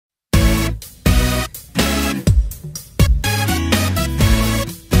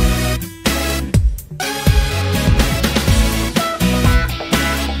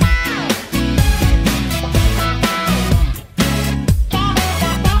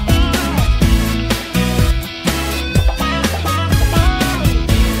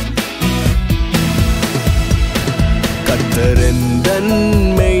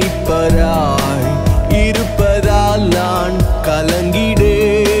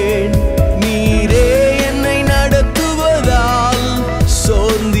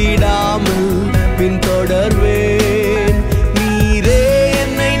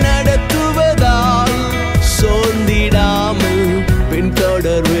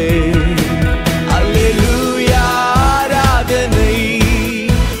ஆராதிப்பேன். அல்லேலூயா ஆராதனை,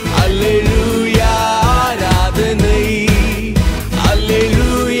 அல்லேலூயா ஆராதனை,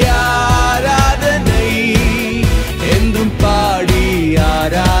 அல்லேலூயா ஆராதனை, என்றும் பாடி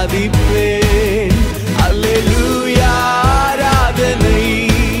ஆராதிப்பேன். அல்லேலூயா ஆராதனை,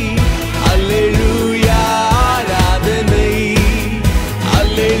 அல்லேலூயா ஆராதனை,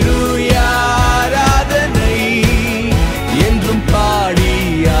 அல்லேலூயா ஆராதனை, என்றும் பாடி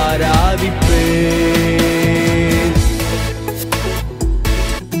ஆராதிப்பேன்.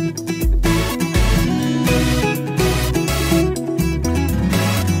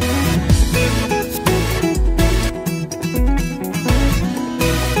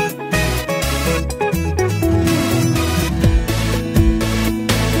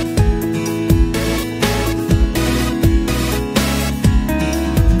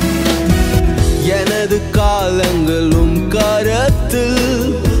 எனது காலங்களும் கரத்தில்,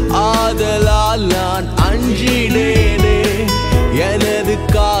 ஆதலால் நான் அஞ்சிடேனே. எனது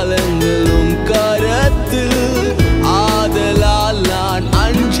காலங்களும் கரத்தில், ஆதலால் நான்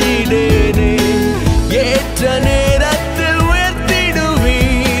அஞ்சிடேனே. ஏற்ற நேரத்தில்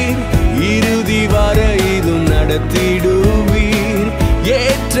உயர்த்திடுவீர், இறுதி வரையிலும் நடத்திடுவீர்.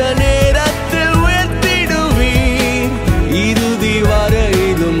 ஏற்ற நேரத்தில் உயர்த்திடுவீர், இறுதி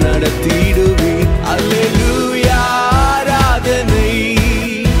வரையிலும் நடத்திடுவீர். அல்லேலூயா ஆராதனை,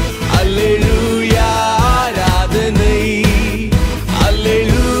 அல்லேலூயா ஆராதனை,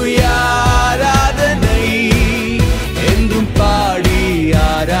 அல்லேலூயா ஆராதனை, என்றும் பாடி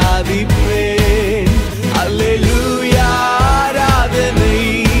ஆராதிப்பேன். அல்லேலூயா ஆராதனை,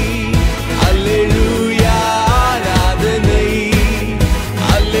 அல்லேலூயா ஆராதனை,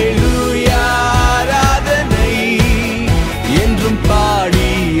 அல்லேலூயா ஆராதனை, என்றும் பாடி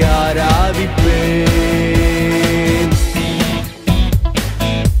ஆராதிப்பேன்.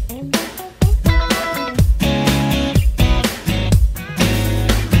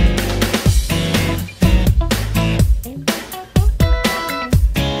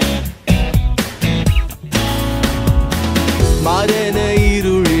 மரண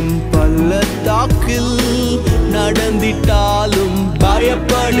இருளின் பள்ளத்தாக்கில் நடந்திட்டாலும்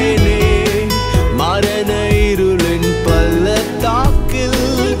பயப்படேனே. மரண இருளின் பள்ளத்தாக்கில்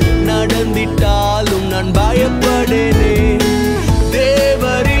நடந்திட்டாலும் நான் பயப்படேனே.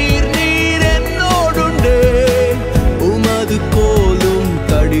 தேவரீர் நீர் என்னோடுண்டே, உமது கோலும்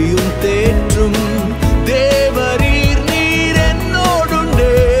தடியும் தேற்றும். தேவரீர் நீர்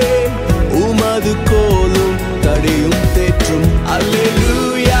என்னோடுண்டே, உமது கோலும் தடியும் தேற்றும்.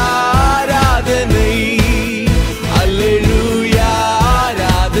 அல்லேலூயா ஆராதனை, அல்லேலூயா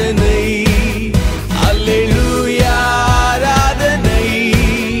ஆராதனை, அல்லேலூயா ஆராதனை,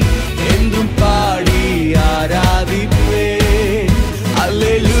 என்றும் பாடி ஆராதிப்பேன்.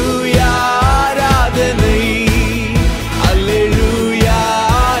 அல்லேலூயா ஆராதனை, அல்லேலூயா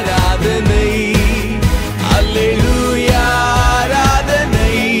ஆராதனை, அல்லேலூயா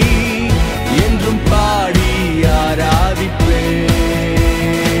ஆராதனை, என்றும் பாடி ஆராதிப்பேன்.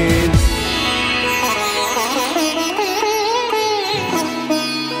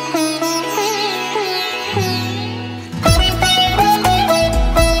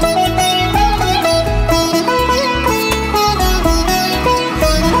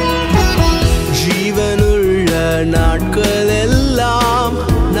 ஜீவனுள்ள நாட்கள் எல்லாம்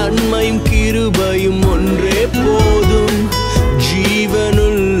நன்மையும் கிருபையும் ஒன்றே போதும்.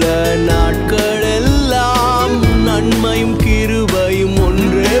 ஜீவனுள்ள நாட்கள் எல்லாம் நன்மையும் கிருபையும்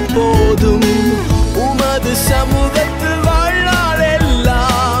ஒன்றே போதும். உமது சமூகத்தில் வாழ்நாள்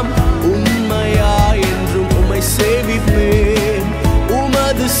எல்லாம் உண்மையா என்றும் உம்மை சேவிப்பேன்.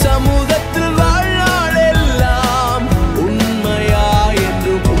 உமது சமூகத்தில் வாழ்நாள் எல்லாம் உண்மையா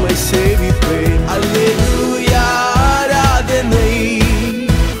என்றும் உம்மை சேவிப்பேன். அல்லேலூயா ஆராதனை,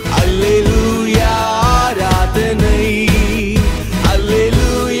 அல்லேலூயா ஆராதனை,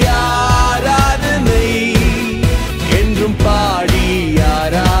 அல்லேலூயா ஆராதனை, என்றும் பாடி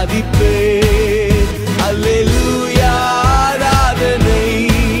ஆராதிப்பேன்.